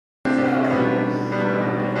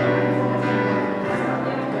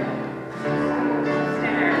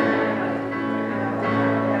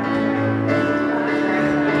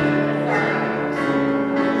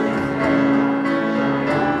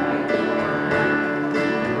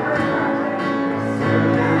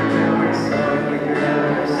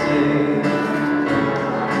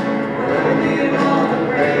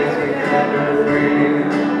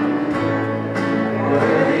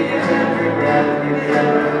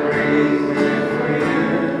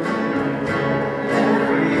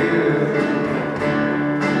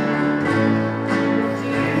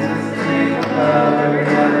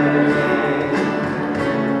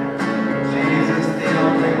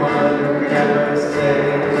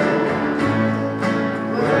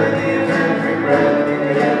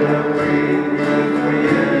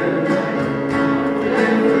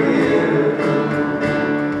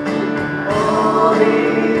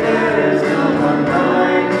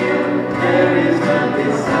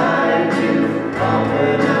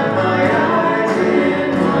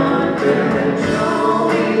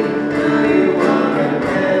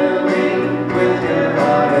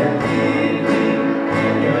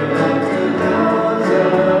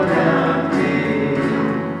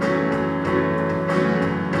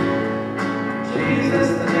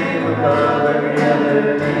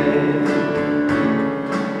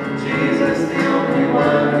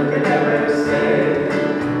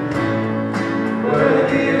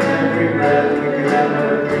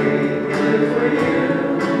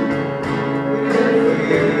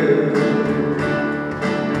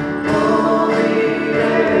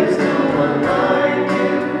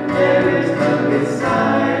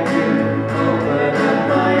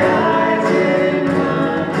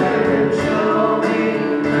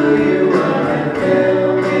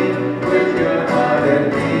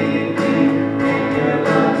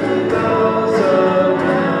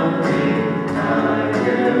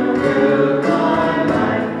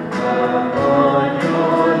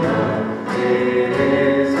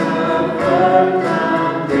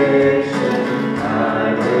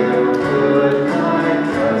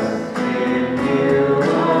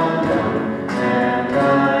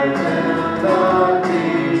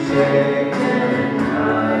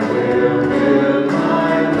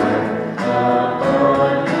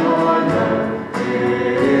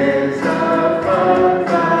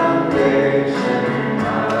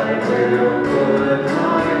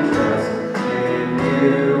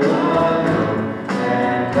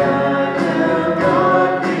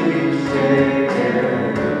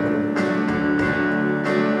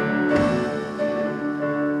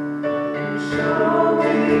Good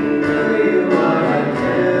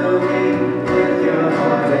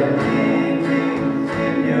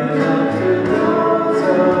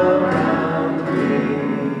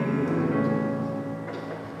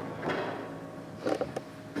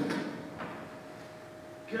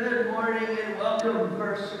morning and welcome,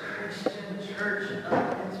 First Christian Church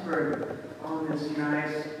of Pittsburg, on this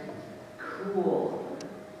nice, cool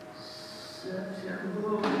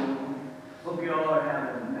September. Hope you all are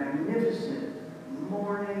having a magnificent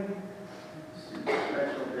morning. It's a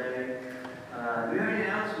special day. Do we have any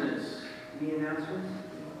announcements? Any announcements?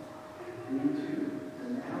 Need to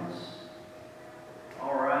announce?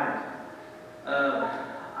 All right.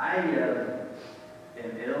 I am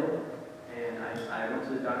ill. And I went to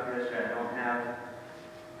the doctor yesterday. I don't have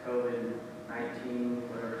COVID-19,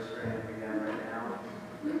 whatever strand we have right now.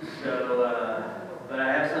 So, but I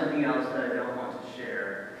have something else that I don't want to share.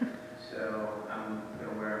 So I'm going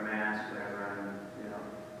to wear a mask whenever I'm,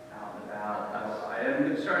 out and about. I am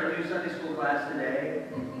going to start a new Sunday school class today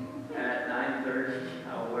at 9:30.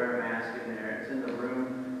 I'll wear a mask in there. It's in the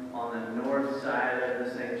room on the north side of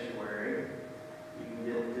the sanctuary. You can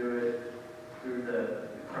get through it through the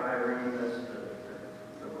cry room. That's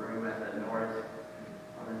the room at the north,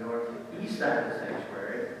 on the northeast side of the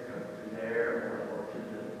sanctuary. Go through there or to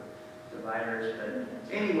the dividers. But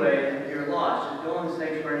anyway, if you're lost, just go in the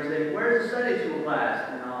sanctuary and say, "Where's the Sunday school class?"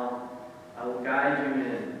 And I will guide you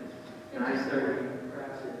in. 9:30.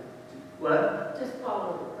 What? Just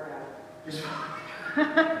follow the crowd. Just follow.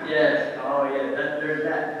 Yes. Oh yeah. There's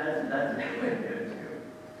that. That's a good way to do it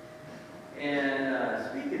too. And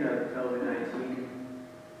speaking of COVID-19.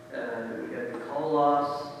 We got the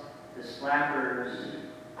Colos, the Slappers,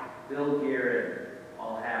 Bill Garrett,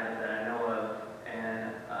 all have it that I know of.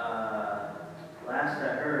 And last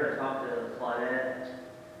I heard, I talked to Claudette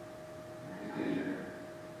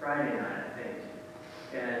Friday night, I think.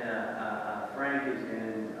 And Frank is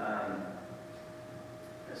in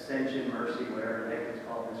Ascension, Mercy, whatever that is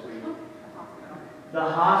called this week. The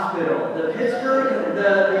hospital, the Pittsburg,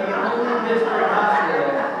 the only Pittsburgh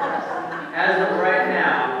hospital, as of right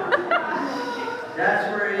now. That's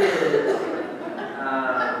where he is,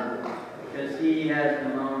 because he has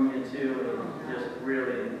pneumonia too, and just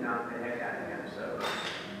really knocked the heck out of him. So,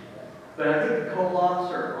 but I think the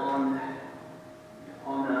Colos are on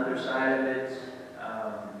the other side of it. I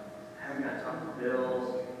haven't got to talk to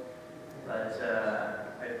Bill, but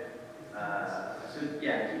so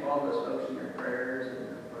yeah, keep all those folks in your prayers, and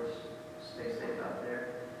of course, stay safe out there.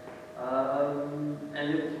 And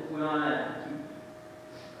if we want to keep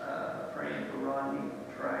praying for Rodney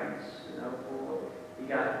Trice, he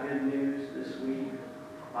got good news this week.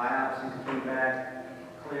 Biopsies came back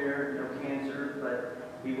clear, no cancer, but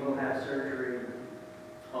he will have surgery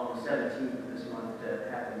on the 17th of this month to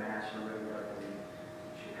have the mass removed up in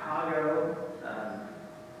Chicago.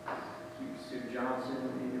 Keep Sue Johnson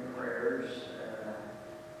in your prayers,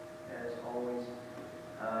 as always.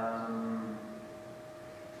 Who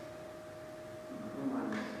am I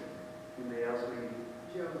missing? Anybody else?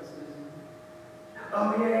 Joe and Susan. Oh,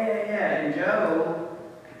 yeah. And Joe,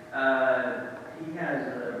 he has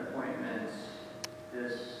an appointment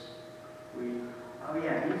this week. Oh,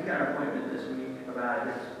 yeah, he's got an appointment this week about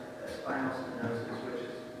his spinal stenosis, which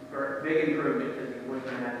is a big improvement because he wasn't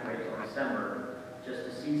going to have to wait till December just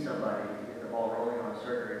to see somebody to get the ball rolling on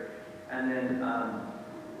surgery. And then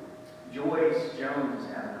Joyce Jones is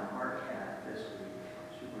having a heart cath this week.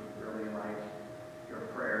 She would really like your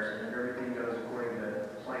prayers, and if everything goes according to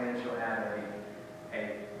plan, she'll have a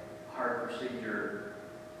heart procedure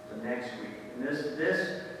the next week. And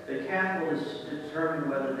the cath will determine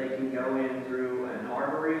whether they can go in through an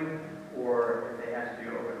artery or if they have to do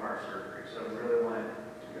open heart surgery. So we really want it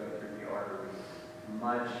to go through the artery.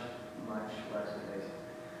 Much less invasive,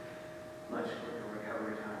 much quicker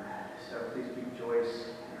recovery time. So please keep Joyce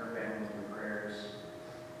and her family in your prayers.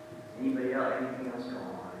 Anybody else? Anything else going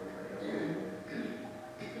on? Anybody else?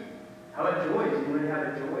 How about joy? Does anyone have a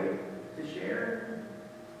joy to share?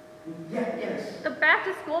 Yeah, yes. The back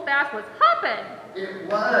to school bash was hopping. It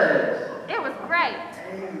was. It was great.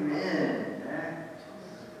 Amen.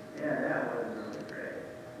 That was really great.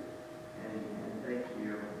 And thank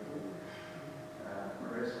you,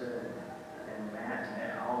 Marissa and Matt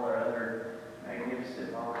and all our other magnificent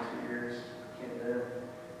volunteers, Kendra,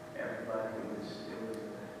 everybody. It was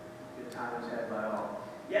a good time was had by all.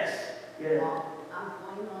 Yes. Yeah. Well, I'm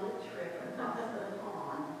going on a trip across the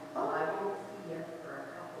pond, so I won't see you for a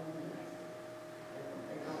couple minutes.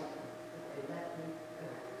 If they let me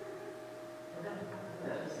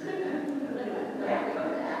go.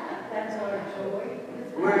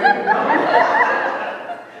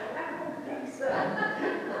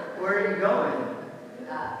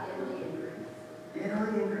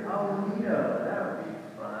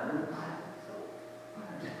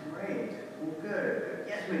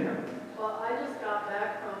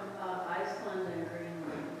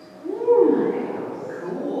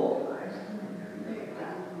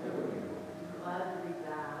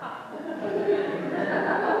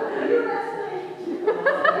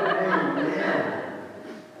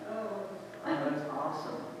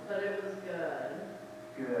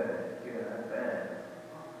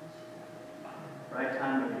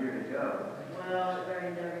 go? Well, it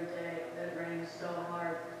rained every day. It rained so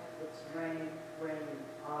hard. It's raining.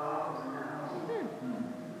 Oh, no.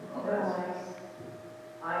 Oh, that's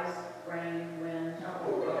Ice, rain, wind.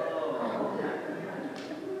 oh,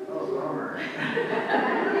 bummer.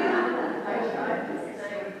 I tried to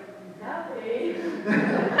stay happy.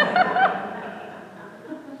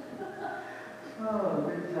 Oh,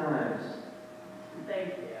 good times. Thank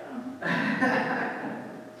you.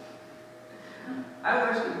 I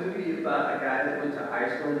watched a movie about a guy that went to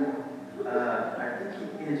Iceland. I think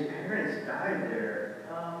his parents died there,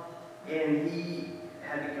 and he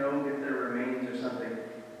had to go get their remains or something.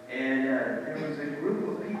 And there was a group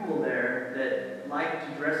of people there that liked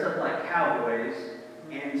to dress up like cowboys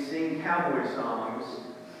and sing cowboy songs,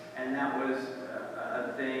 and that was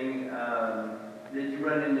a thing. Did you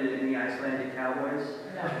run into any Icelandic cowboys?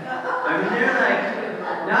 No. I mean, they're like,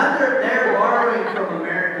 they're borrowing from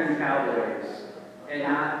American cowboys, and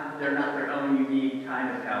they're not their own unique kind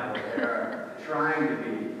of cowboy. They're trying to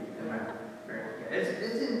be American. It's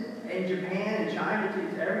in Japan and China too.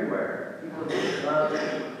 It's everywhere. People just love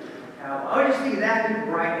cowboy. I just think that could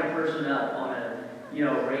brighten a person up on a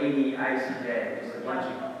rainy, icy day. Just a bunch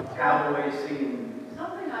of cowboys singing.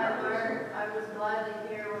 Something I learned, I was glad to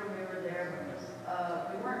hear when we were there because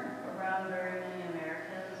we weren't around very many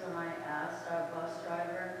Americans, and I asked our bus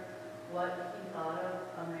driver what he thought of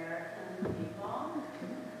American people.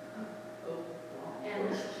 And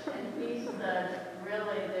he said,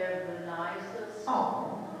 really, they're the nicest,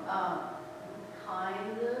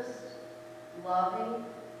 kindest, loving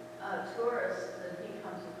tourists that he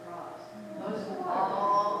comes across. Most of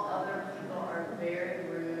all other people are very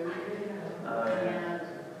rude and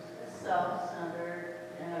self-centered,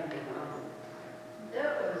 and it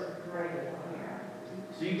was great here.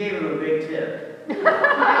 So you gave him a big tip.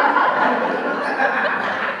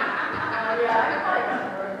 Yeah, I probably got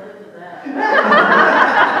worth into that.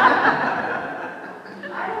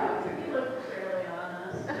 I don't think he looked fairly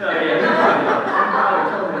honest. Oh yeah, he probably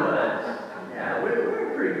totally was. Yeah,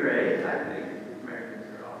 we're pretty great. I think Americans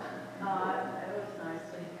are awesome. It was nice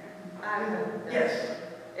to hear. Yes.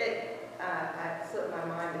 I slipped my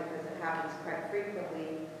mind because it happens quite frequently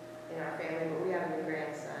in our family, but we have a new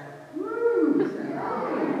grandson. Woo!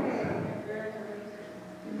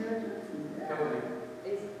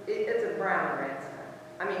 It's a brown grandson.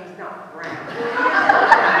 I mean, he's not brown. But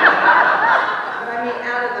I mean,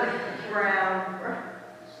 out of the brown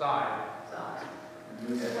Side. side.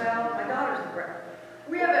 Well, my daughter's brown.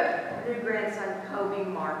 We have a new grandson, Kobe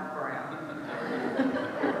Mark Brown.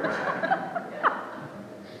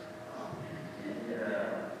 Yeah.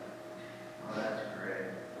 Oh, that's great.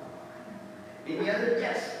 Any other?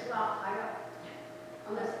 Yes. Well, I got,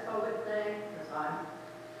 on this COVID thing, because I'm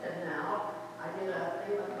heading out, I did a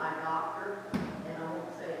thing with my doctor, and I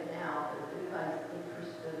won't say it now, but if anybody's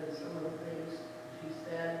interested in some of the things she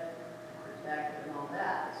said, protected and all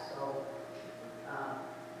that, so,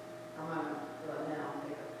 I'm gonna go now and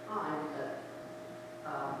take a time, but,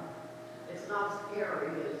 it's not scary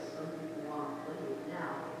as some people want to believe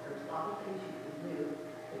now, but there's a lot of things you can do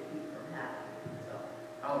to keep from happening, so.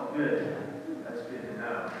 Oh, good. That's good to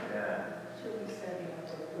know. Yeah. She'll be setting up a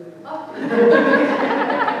food. Oh.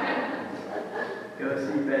 Go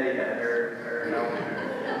see Betty at her helping her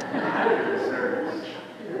after the service.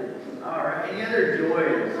 All right. Any other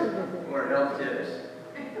joys or health tips?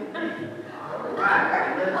 All right.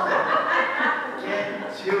 Let's get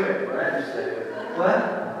to it. What?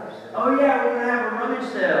 Oh yeah, we're gonna have a rummage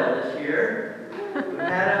sale this year. We've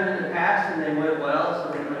had them in the past and they went well, so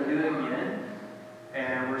we're gonna do it again.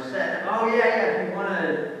 And we're set. Oh yeah, if you want to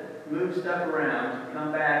move stuff around,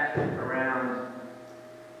 come back around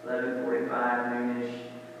 11:45, noonish.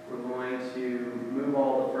 We're going to move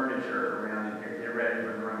all the furniture around in here, get ready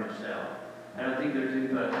for the rummage sale. I don't think there's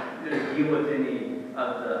even going to deal with any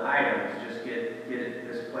of the items. Just get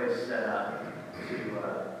this place set up to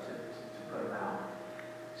put them out.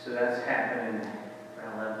 So that's happening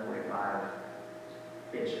around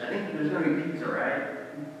 11:45-ish. I think there's going to be pizza, right?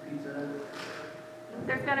 Pizza.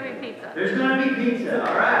 There's gonna be pizza. There's going to be pizza.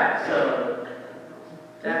 All right. So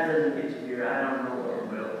that doesn't get you here. I don't know what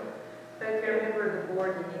will. So if you're a member of the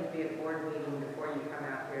board, you need to be at board meeting before you come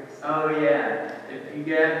out here to see. Oh yeah. If you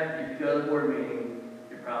go to the board meeting,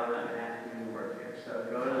 you're probably not going to have to do the work here. So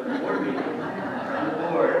go to the board meeting from the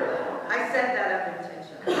board. I set that up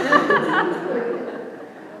intentionally.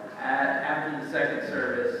 After the second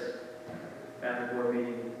service, at the board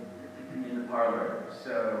meeting in the parlor.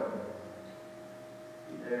 So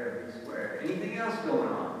be there, be square. Anything else going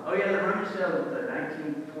on? Oh yeah, the rummage sale the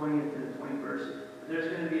 19th, 20th, and the 21st. There's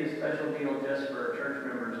going to be a special deal just for church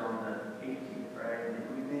members on the 18th, right, in the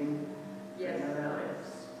evening? Yes. You know that, like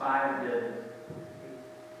 5 to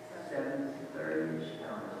 7:30-ish, I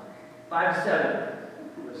don't know. 5 to 7,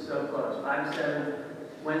 it was so close, 5 to 7,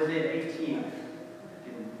 Wednesday the 18th.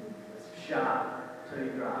 You can shop till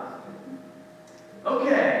you drop.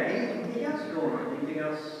 Okay, anything else going on? Anything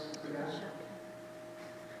else?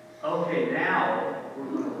 Okay, now we're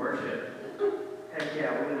going to worship. Heck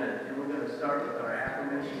yeah, we're going to start with our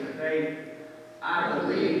affirmation of faith. I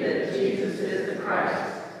believe that Jesus is the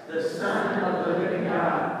Christ, the Son of the living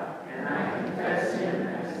God, and I confess him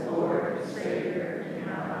as Lord and Savior in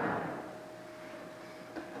my life.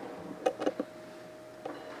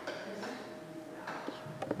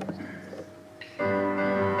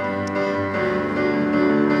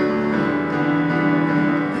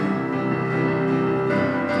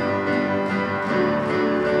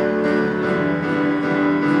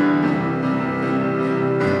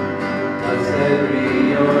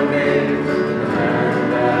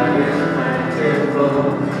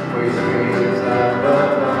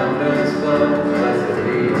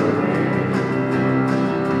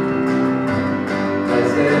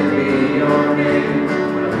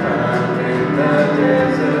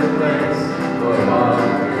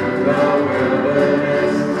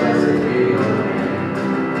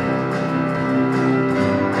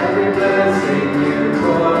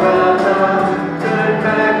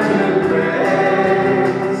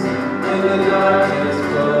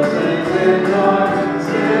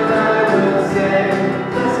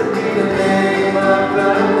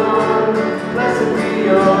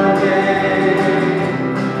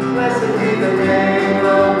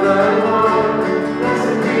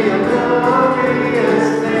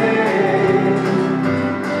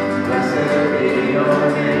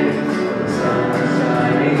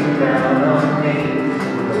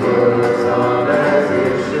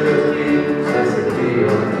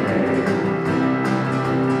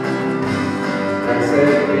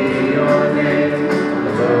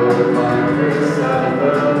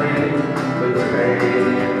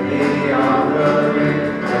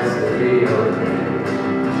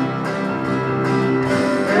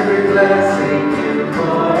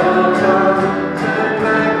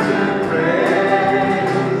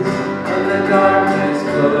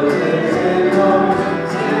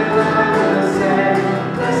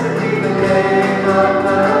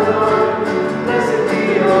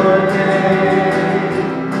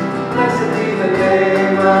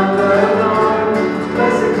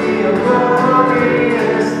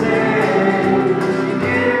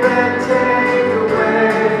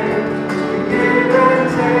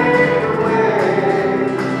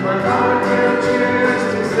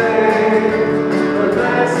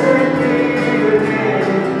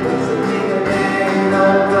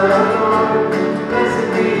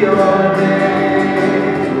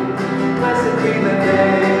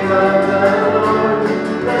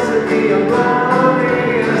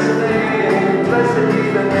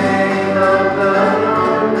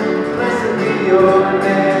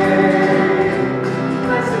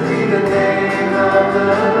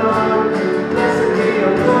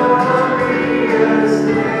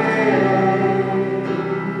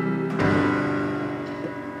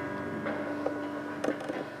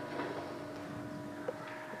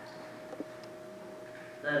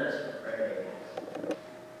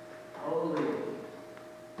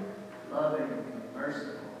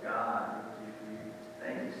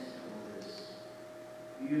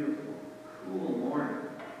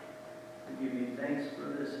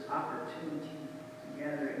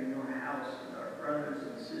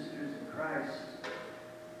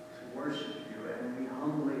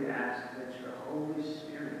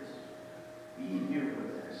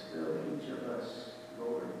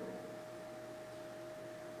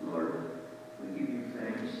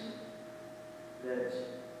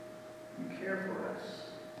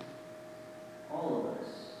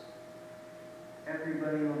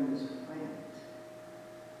 Everybody on this planet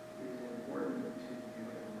is important to you,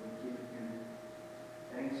 and we give you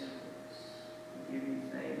thanks for this. We give you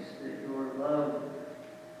thanks that your love,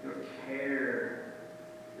 your care,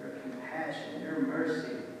 your compassion, your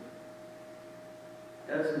mercy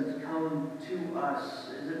doesn't come to us,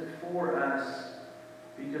 isn't for us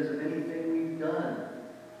because of anything we've done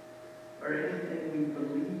or anything we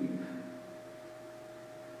believe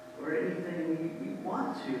or anything we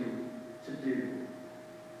want to do.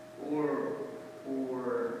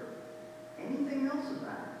 Or anything else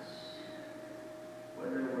about us.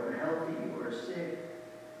 Whether we're healthy or sick,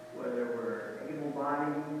 whether we're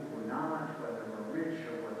able-bodied or not, whether we're rich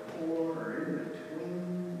or we're poor or in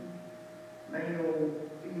between, male,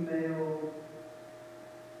 female,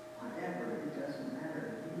 whatever, it doesn't matter.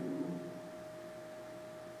 You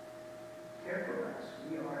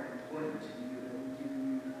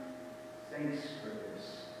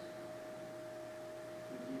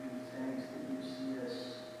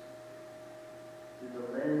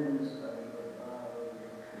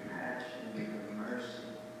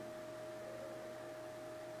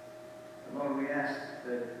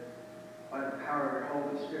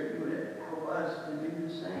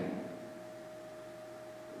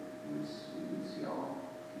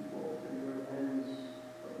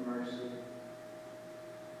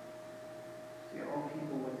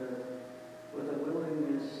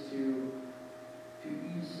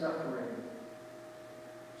suffering,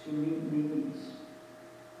 to meet needs,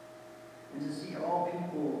 and to see all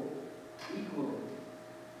people equally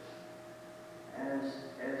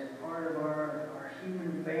as part of our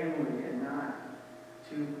human family, and not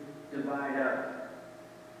to divide up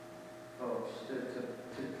folks,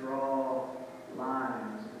 to draw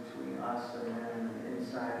lines between us and them,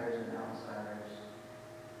 insiders and outsiders.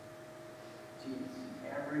 To see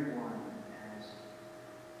everyone as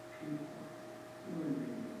people, human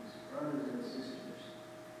beings, brothers and sisters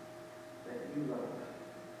that you love.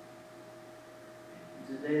 And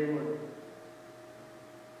today, Lord,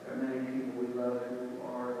 there are many people we love who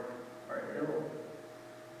are ill,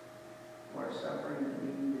 who are suffering, that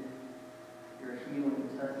need your healing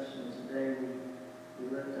touch. And today we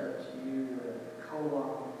lift up to you the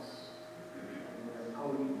colons and the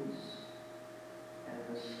podiums and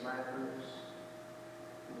the slappers.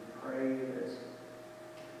 We pray that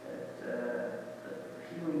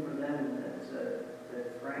healing for them, and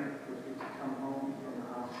that Frank would get to come home from the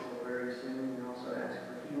hospital very soon. We also ask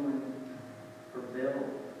for healing for Bill.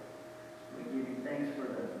 We give you thanks for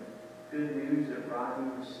the good news that Rodney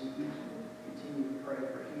received, and continue to pray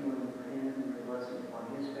for healing for him and your blessing upon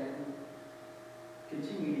his family.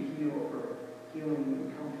 Continue to heal for healing and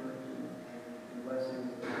comfort and blessings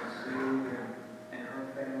upon Sue and her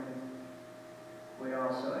family. We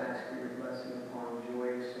also ask for your blessing upon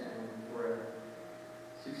Joyce and for a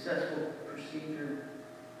successful procedure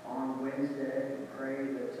on Wednesday. We pray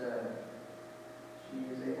that she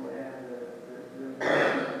is able to have the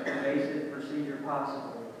most invasive procedure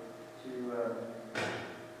possible to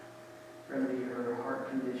remedy her heart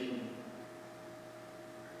condition.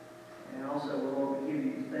 And also, Lord, we give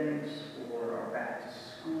you thanks for our back to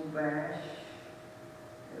school bash.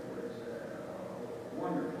 It was a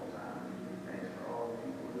wonderful time. We give you thanks for all the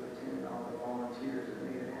people who attended, all the volunteers that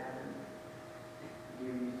made it happen. We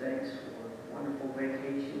give you thanks for wonderful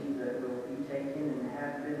vacations that will be taken and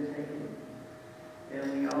have been taken. And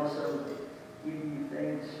we also give you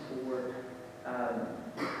thanks for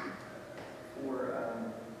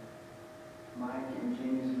Mike and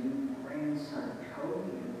Jenny's new grandson,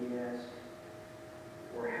 Cody, and we ask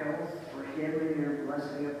for health for him and your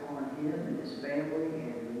blessing upon him and his family.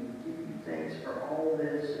 And we give you thanks for all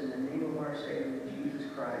this in the name of our Savior, Jesus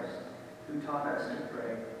Christ, who taught us to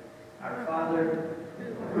pray. Our Father,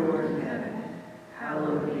 who art in heaven,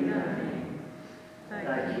 hallowed be thy name.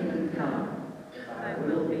 Thy kingdom come, thy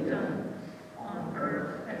will be done, on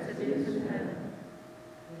earth as it is in heaven.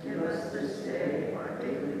 Give us this day our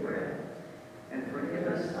daily bread, and forgive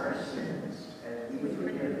us our sins, as we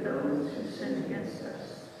forgive those who sin against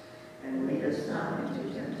us. And lead us not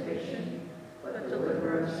into temptation, but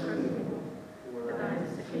deliver us from evil. For thine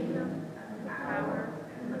is the kingdom, and the power,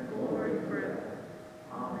 and the glory forever.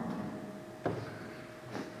 Amen.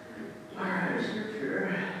 All right,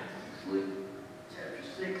 Scripture, Luke chapter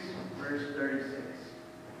 6, verse 36.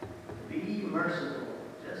 Be merciful,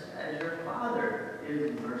 just as your Father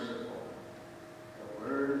is merciful. The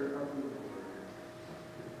word of the Lord.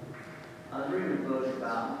 I was reading a book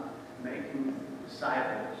about making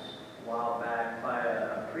disciples a while back by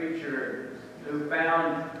a preacher who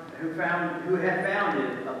had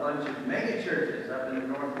founded a bunch of mega churches up in the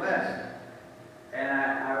Northwest. And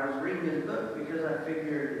I was reading his book because I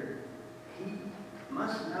figured he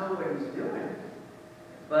must know what he's doing.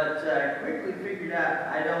 But I quickly figured out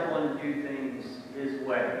I don't want to do things his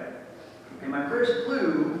way. And my first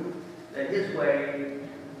clue that his way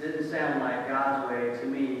didn't sound like God's way to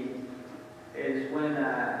me is when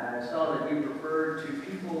I saw that he referred to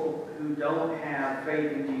people who don't have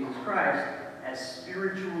faith in Jesus Christ as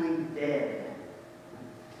spiritually dead.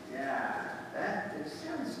 Yeah, it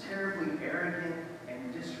sounds terribly arrogant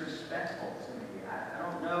and disrespectful to me. I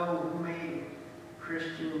don't know who made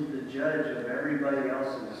Christians the judge of everybody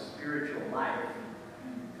else's spiritual life.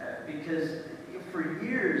 Because for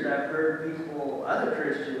years I've heard other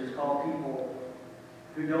Christians call people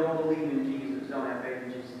who don't believe in Jesus, don't have faith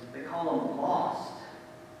in Jesus, they call them lost.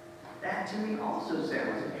 That to me also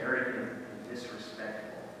sounds arrogant and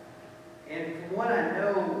disrespectful. And from what I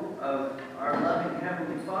know of our loving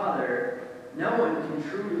Heavenly Father, no one can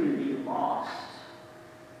truly be lost.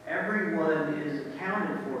 Everyone is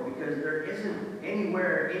accounted for because there isn't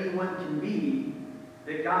anywhere anyone can be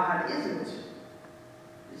that God isn't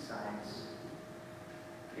besides.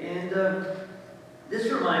 And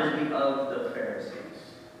this reminds me of the Pharisees.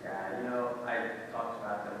 Yeah, I talked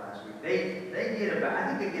about them last week. I think they get a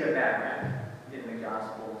bad rap in the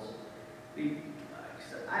Gospels.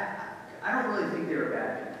 I don't really think they were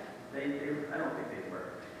bad people. I don't think they were.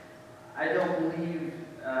 I don't believe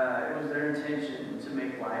it was their intention to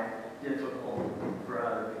make life difficult for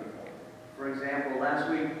other people. For example, last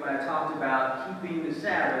week when I talked about keeping the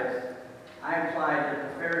Sabbath, I implied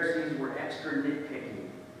that the Pharisees were extra nitpicky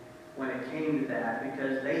when it came to that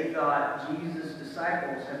because they thought Jesus'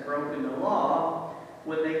 disciples had broken the law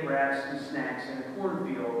when they grabbed some snacks in a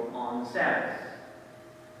cornfield on the Sabbath.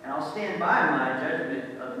 And I'll stand by my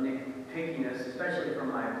judgment of nitpickiness, especially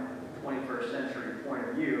from my 21st century point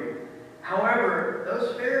of view. However,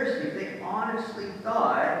 those Pharisees, they honestly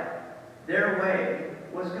thought their way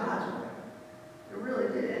was God's way. They really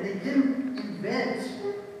did. And they didn't invent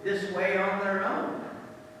this way on their own.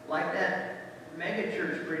 Like that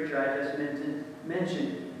megachurch preacher I just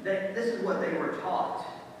mentioned. This is what they were taught.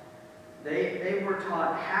 They were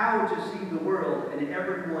taught how to see the world and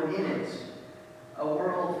everyone in it. A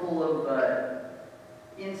world full of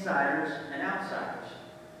insiders and outsiders.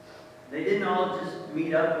 They didn't all just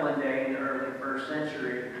meet up one day in the early 1st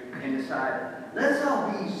century and decide, let's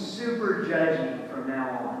all be super judgy from now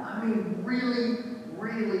on. I mean, really,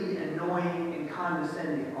 really annoying and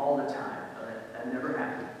condescending all the time. That never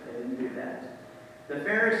happened. They didn't do that. The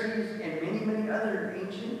Pharisees and many, many other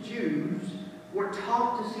ancient Jews were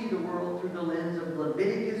taught to see the world through the lens of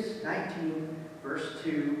Leviticus 19, verse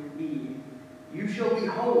 2b. You shall be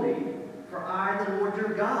holy, for I, the Lord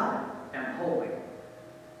your God, am holy.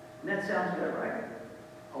 And that sounds good, right?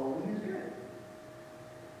 Holy is good.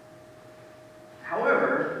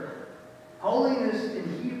 However, holiness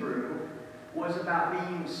in Hebrew was about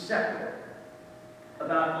being separate,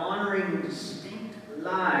 about honoring distinct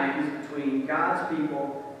lines between God's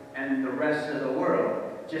people and the rest of the world.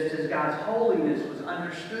 Just as God's holiness was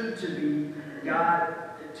understood to be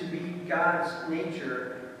God's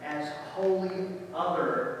nature as holy,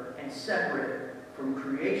 other, and separate from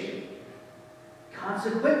creation.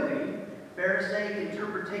 Consequently, Pharisaic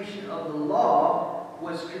interpretation of the law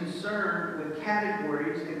was concerned with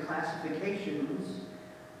categories and classifications,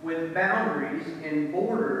 with boundaries and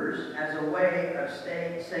borders as a way of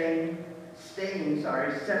staying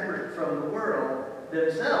separate from the world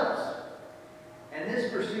themselves. And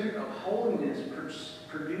this pursuit of holiness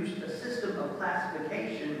produced a system of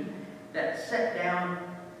classification that set down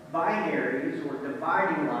binaries or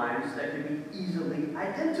dividing lines that could be easily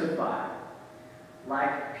identified,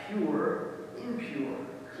 like pure, impure,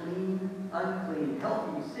 clean, unclean,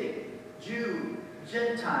 healthy, sick, Jew,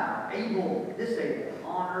 Gentile, able, disabled,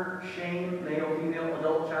 honor, shame, male, female,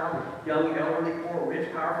 adult, child, young, elderly, poor,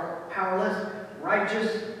 rich, powerful, powerless,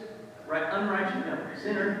 righteous, unrighteous, no,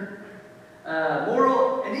 sinner,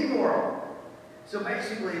 moral, and immoral. So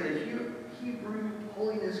basically, the Hebrew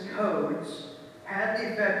holiness codes had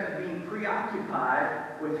the effect of being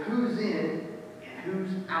preoccupied with who's in and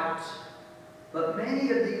who's out. But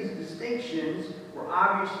many of these distinctions were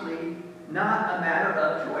obviously not a matter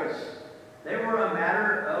of choice. They were a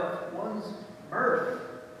matter of one's birth.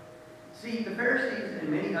 See, the Pharisees and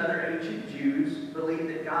many other ancient Jews believed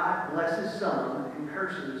that God blesses some and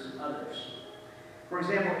curses others. For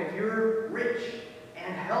example, if you're rich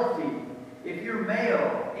and healthy, if you're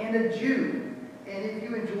male and a Jew, and if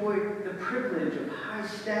you enjoy the privilege of high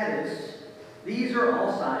status, these are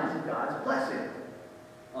all signs of God's blessing.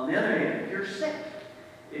 On the other hand, if you're sick,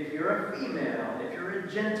 if you're a female, if you're a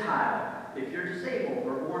Gentile, if you're disabled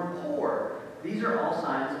or born poor, these are all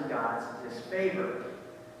signs of God's disfavor.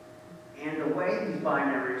 And the way these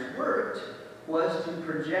binaries worked was to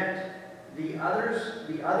project the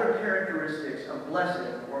other characteristics of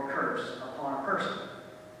blessing or curse upon a person.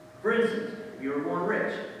 For instance, if you were born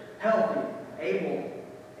rich, healthy, able,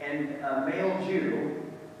 and a male Jew,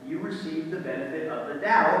 you received the benefit of the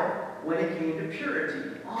doubt when it came to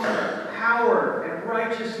purity, honor, power, and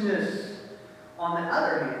righteousness. On the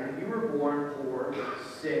other hand, if you were born poor,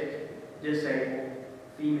 sick, disabled,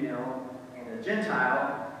 female, and a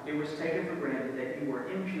Gentile, it was taken for granted that you were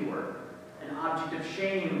impure, an object of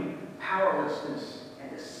shame, powerlessness,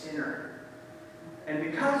 and a sinner. And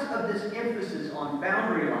because of this emphasis on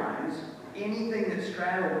boundary lines, anything that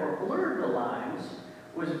straddled or blurred the lines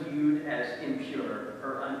was viewed as impure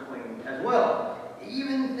or unclean as well.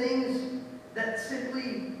 Even things that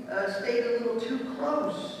simply stayed a little too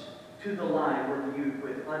close to the line were viewed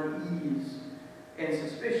with unease and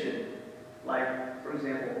suspicion. Like, for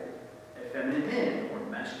example, effeminate men or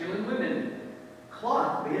masculine women,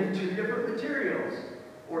 cloth made of 2 different materials,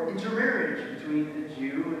 or intermarriage between a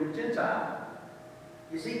Jew and a Gentile.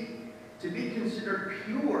 You see, to be considered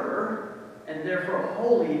pure and therefore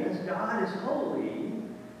holy as God is holy,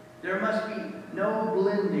 there must be no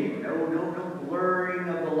blending, no blurring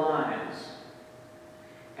of the lines.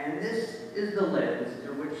 And this is the lens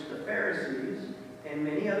through which the Pharisees and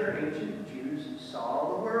many other ancient Jews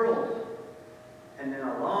saw the world. And then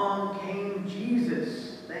along came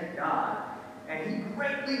Jesus, thank God, and he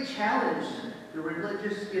greatly challenged the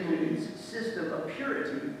religious elite's system of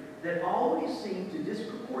purity that always seemed to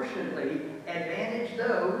disproportionately advantage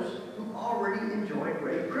those who already enjoyed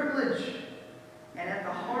great privilege. And at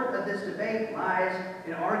the heart of this debate lies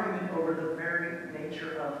an argument over the very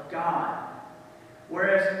nature of God.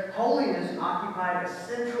 Whereas holiness occupied a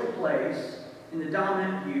central place in the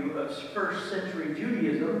dominant view of first century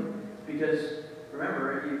Judaism, because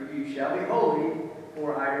remember, you shall be holy,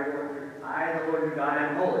 for I, the Lord your God,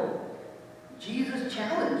 am holy. Jesus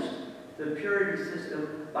challenged the purity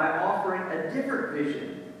system by offering a different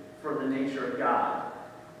vision for the nature of God.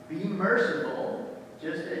 Be merciful,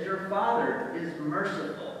 just as your Father is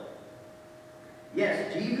merciful.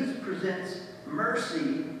 Yes, Jesus presents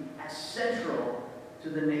mercy as central to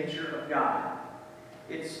the nature of God.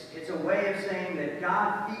 It's a way of saying that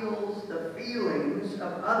God feels the feelings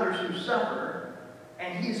of others who suffer,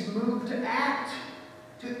 and he's moved to act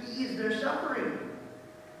to ease their suffering.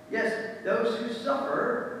 Yes, those who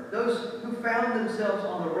suffer, those who found themselves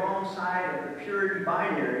on the wrong side of the purity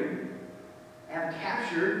binary, have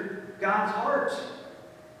captured God's heart.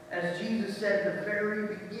 As Jesus said at the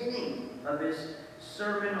very beginning of his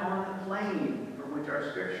Sermon on the Plain, from which our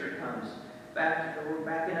scripture comes, we're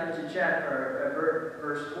backing up to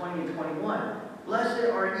verse 20 and 21. Blessed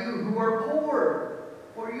are you who are poor,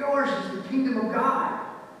 for yours is the kingdom of God.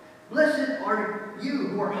 Blessed are you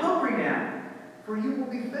who are hungry now, for you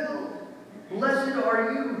will be filled. Blessed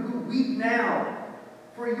are you who weep now,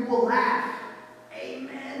 for you will laugh.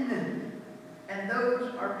 Amen. And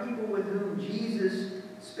those are people with whom Jesus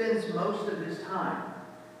spends most of his time,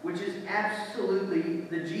 which is absolutely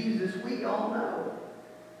the Jesus we all know.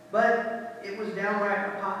 But it was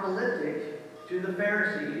downright apocalyptic to the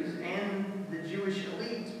Pharisees and the Jewish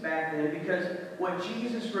elites back then, because what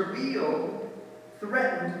Jesus revealed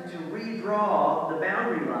threatened to redraw the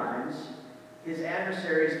boundary lines his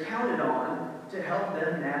adversaries counted on to help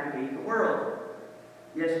them navigate the world.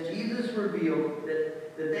 Yes, Jesus revealed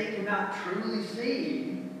that they cannot truly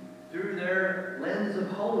see through their lens of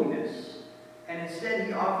holiness, and instead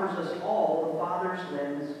he offers us all the Father's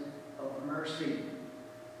lens of mercy.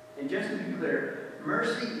 And just to be clear,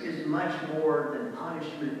 mercy is much more than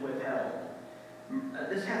punishment withheld.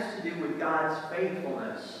 This has to do with God's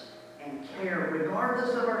faithfulness and care,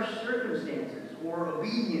 regardless of our circumstances or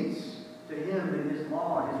obedience to him and his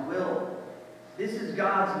law and his will. This is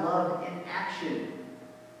God's love in action.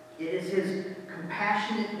 It is his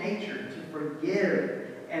compassionate nature to forgive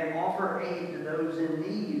and offer aid to those in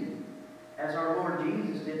need, as our Lord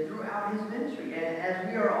Jesus did throughout his ministry, and as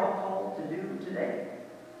we are all called to do today.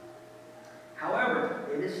 However,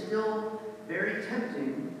 it is still very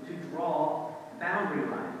tempting to draw boundary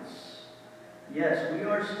lines. Yes, we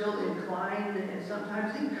are still inclined and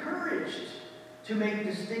sometimes encouraged to make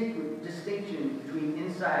distinctions between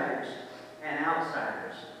insiders and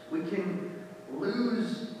outsiders. We can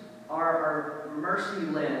lose our mercy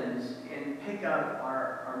lens and pick up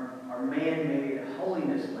our man-made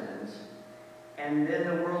holiness lens, and then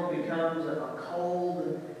the world becomes a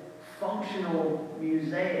cold, functional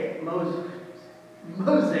mosaic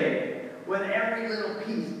with every little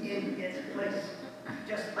piece in its place,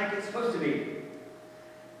 just like it's supposed to be.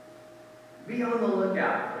 Be on the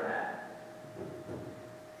lookout for that.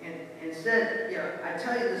 And instead, I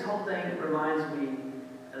tell you, this whole thing reminds me,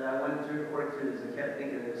 as I worked through this, I kept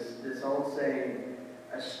thinking of this old saying,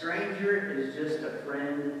 a stranger is just a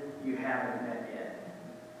friend you haven't met yet.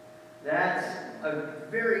 That's a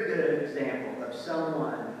very good example of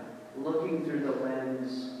someone looking through the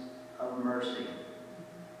lens of mercy.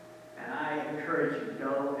 And I encourage you to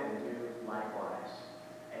go and do likewise.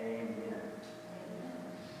 Amen.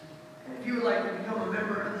 And if you would like to become a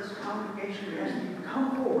member of this congregation, we ask you to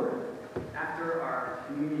come forward after our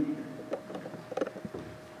communion.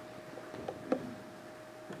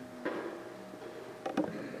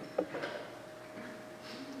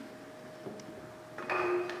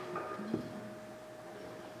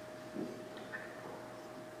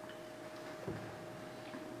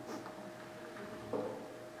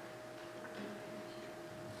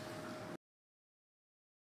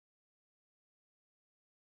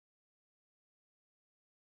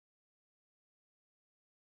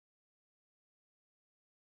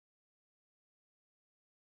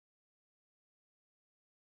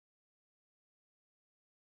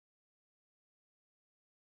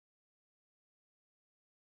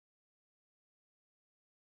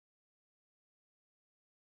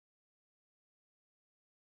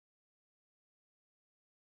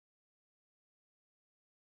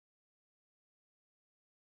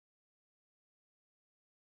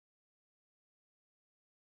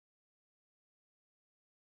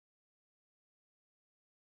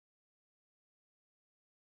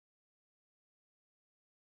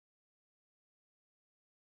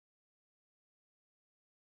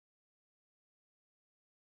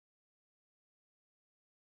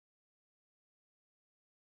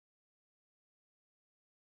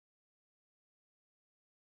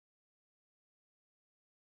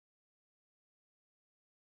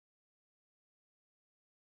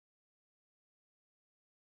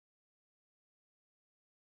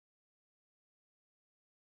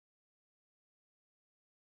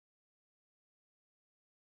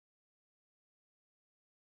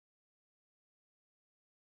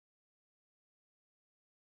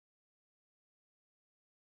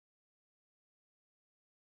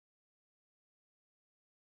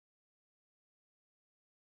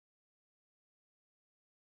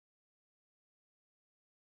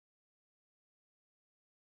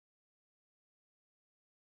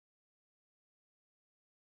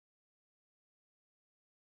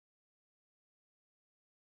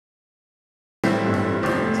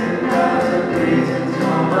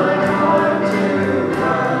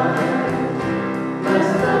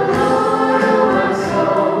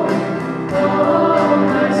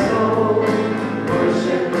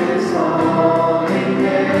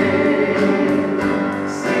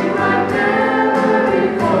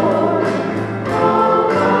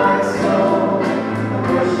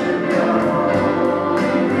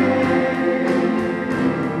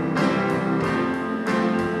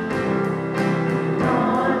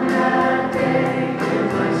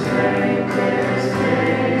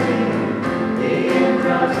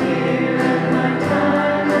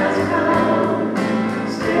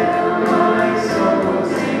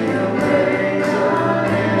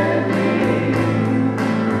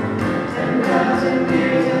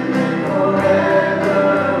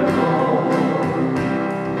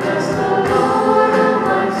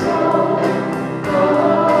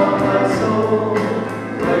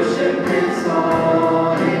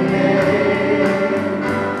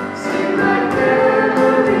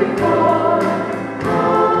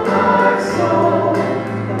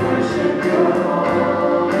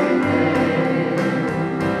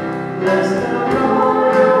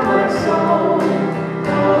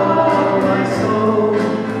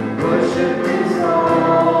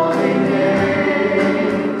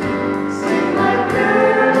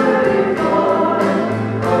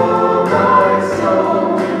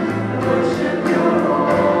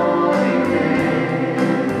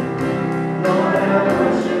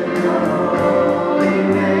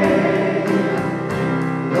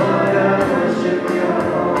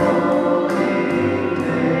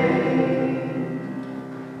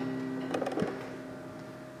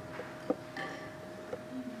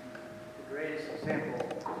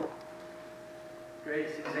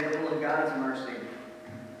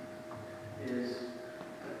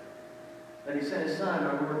 that He sent His Son,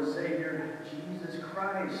 our Lord and Savior, Jesus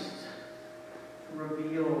Christ, to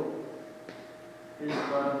reveal His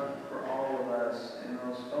love for all of us. And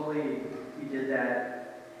most fully, He did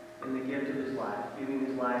that in the gift of His life, giving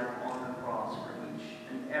His life on the cross for each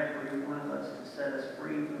and every one of us to set us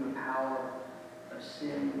free from the power of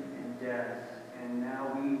sin and death. And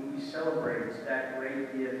now we celebrate that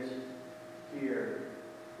great gift here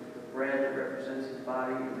with the bread that represents His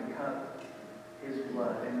body and the cup, His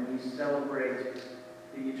blood. And we celebrate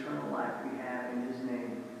the eternal life we have in His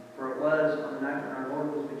name. For it was on the night when our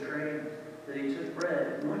Lord was betrayed that He took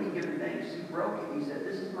bread. And when He gave thanks, He broke it. He said,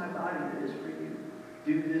 "This is my body that is for you.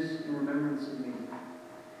 Do this in remembrance of me."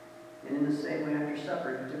 And in the same way, after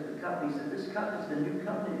supper, He took the cup. And He said, "This cup is the new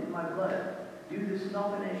covenant in my blood. Do this as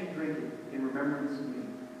often as you drink it in remembrance of me.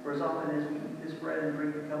 For as often as we eat this bread and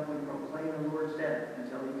drink the cup, we proclaim the Lord's death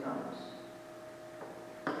until He comes."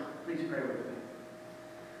 Please pray with me.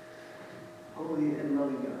 Holy and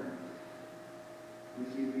loving God, we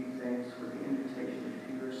give You thanks for the invitation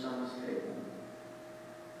to Your Son's table.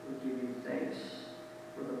 We give You thanks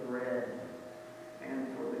for the bread and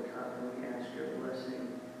for the cup, and we ask Your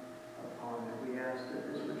blessing upon it. We ask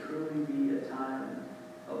that this would truly be a time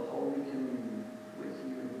of Holy Communion with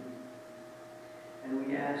You. And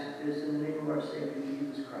we ask this in the name of our Savior,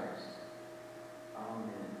 Jesus Christ.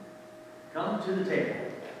 Amen. Come to the table.